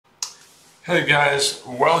Hey guys,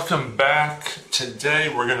 welcome back. Today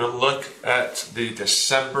we're going to look at the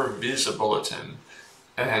December Visa Bulletin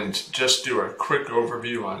and just do a quick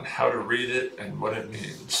overview on how to read it and what it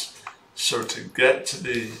means. So to get to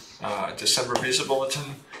the December Visa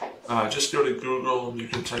Bulletin, just go to Google. You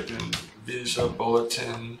can type in Visa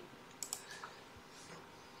Bulletin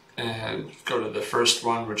and go to the first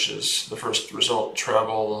one, which is the first result,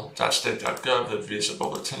 travel.state.gov, the Visa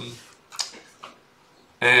Bulletin.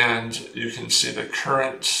 And you can see the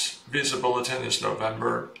current Visa Bulletin is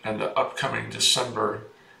November, and the upcoming December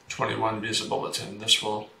 21 Visa Bulletin. This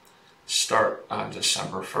will start on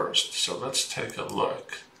December 1st. So let's take a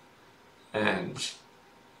look. And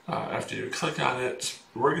after you click on it,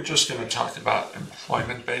 we're just going to talk about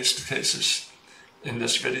employment-based cases in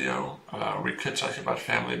this video. We could talk about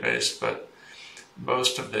family-based, but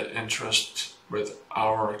most of the interest with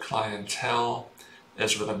our clientele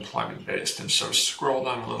is with employment-based. And so scroll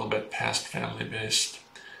down a little bit past family-based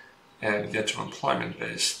and get to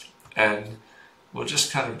employment-based. And we'll just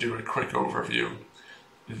kind of do a quick overview.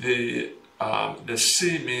 The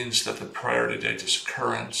C means that the priority date is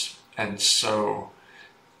current. And so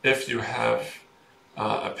if you have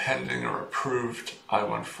a pending or approved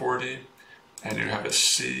I-140 and you have a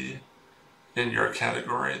C in your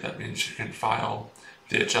category, that means you can file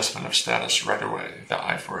the adjustment of status right away, the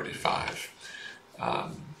I-485.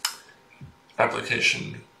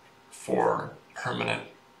 Application for permanent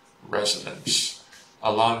residence,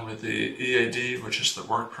 along with the EAD, which is the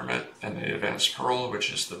work permit, and the advanced parole,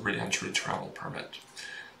 which is the re-entry travel permit.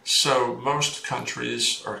 So most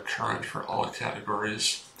countries are current for all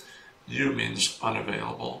categories. U means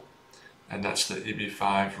unavailable, and that's the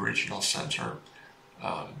EB5 regional center.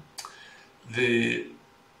 There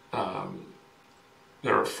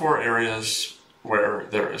are 4 areas where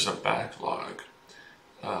there is a backlog.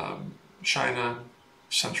 China,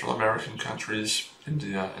 Central American countries,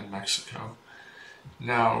 India, and Mexico.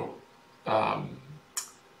 Now,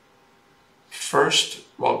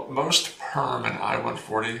 most PERM and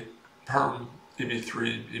I-140, PERM,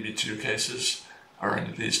 EB3, EB2 cases are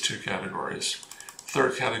in these 2 categories.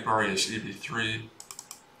 Third category is EB3,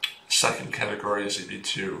 second category is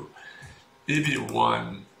EB2.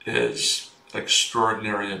 EB1 is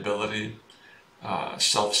extraordinary ability,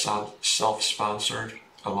 self-sponsored,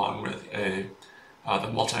 along with the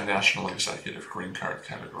multinational executive green card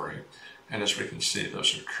category. And as we can see,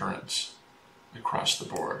 those are current across the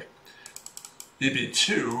board.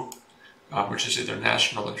 EB2, which is either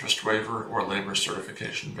national interest waiver or labor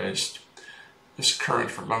certification based, is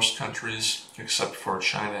current for most countries except for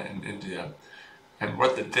China and India. And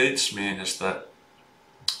what the dates mean is that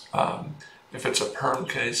if it's a PERM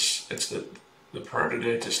case, it's the priority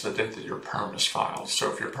date is the date that your PERM is filed.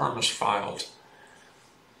 So if your PERM is filed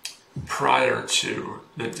prior to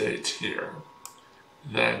the date here,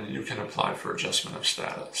 then you can apply for adjustment of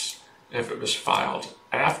status. If it was filed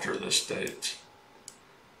after this date,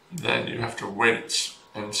 then you have to wait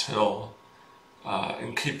until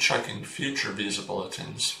and keep checking future visa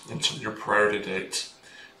bulletins until your priority date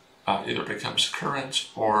either becomes current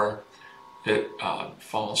or it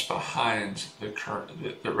falls behind the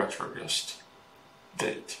retrogressed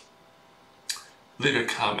date. Leave a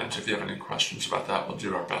comment if you have any questions about that. We'll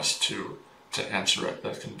do our best to answer it.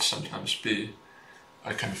 That can sometimes be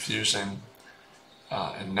a confusing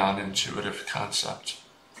and non-intuitive concept.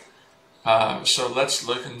 So let's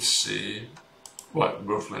look and see what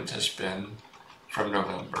movement has been from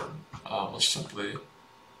November. We'll simply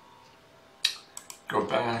go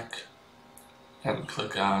back and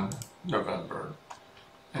click on November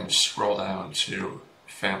and scroll down to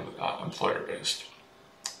family employer-based.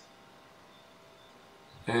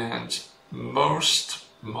 And most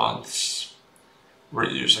months we're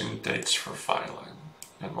using dates for filing,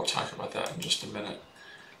 and we'll talk about that in just a minute.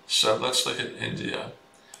 So let's look at India.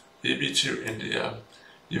 EB2 India,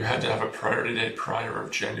 you had to have a priority date prior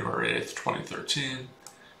of January 8th, 2013.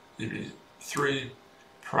 EB3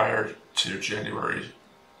 prior to January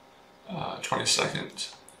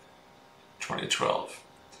 22nd, 2012.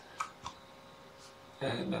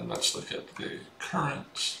 And then let's look at the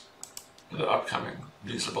upcoming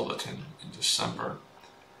Visa Bulletin in December,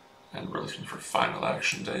 and we're looking for final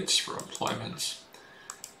action dates for employment.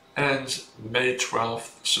 And May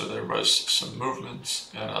 12th, so there was some movement,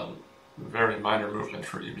 and a very minor movement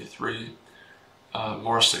for EB3,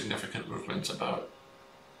 more significant movement about,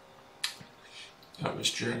 that was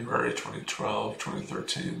January 2012,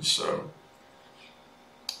 2013, so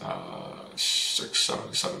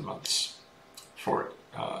 7 months for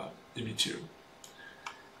EB2.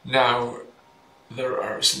 Now,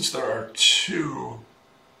 since there are 2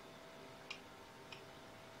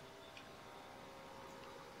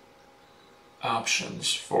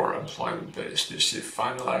 options for employment-based. You see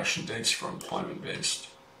final action dates for employment-based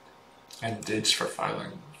and dates for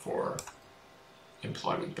filing for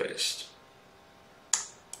employment-based.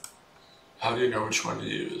 How do you know which one to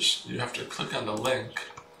use? You have to click on the link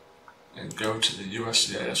and go to the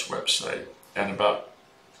USCIS website, and about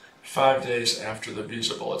 5 days after the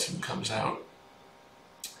Visa Bulletin comes out,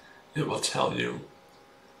 it will tell you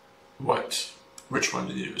which one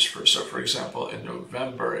to use for. So for example, in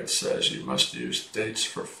November it says you must use dates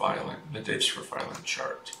for filing, the dates for filing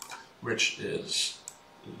chart, which is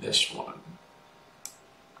this one.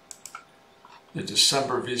 The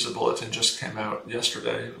December Visa Bulletin just came out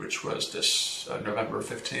yesterday, which was this November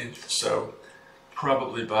 15th, so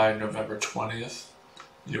probably by November 20th,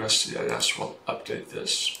 USCIS will update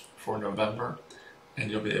this for November, and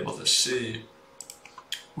you'll be able to see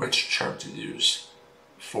which chart to use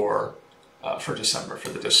for December, for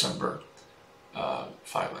the December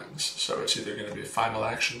filings. So it's either going to be final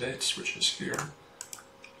action dates, which is here,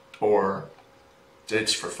 or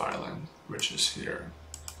dates for filing, which is here.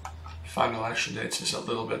 Final action dates is a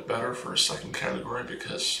little bit better for a second category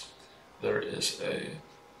because there is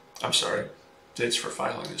dates for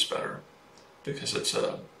filing is better because it's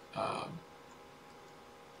a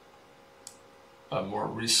more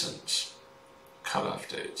recent cutoff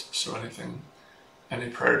date. So any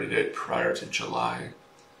priority date prior to July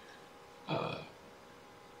 8th,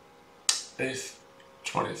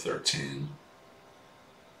 2013,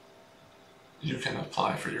 you can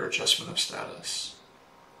apply for your adjustment of status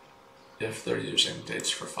if they're using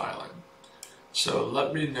dates for filing. So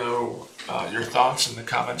let me know your thoughts in the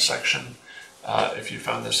comment section. If you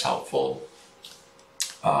found this helpful,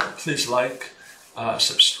 please like,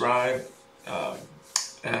 subscribe,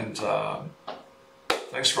 and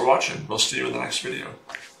thanks for watching. We'll see you in the next video.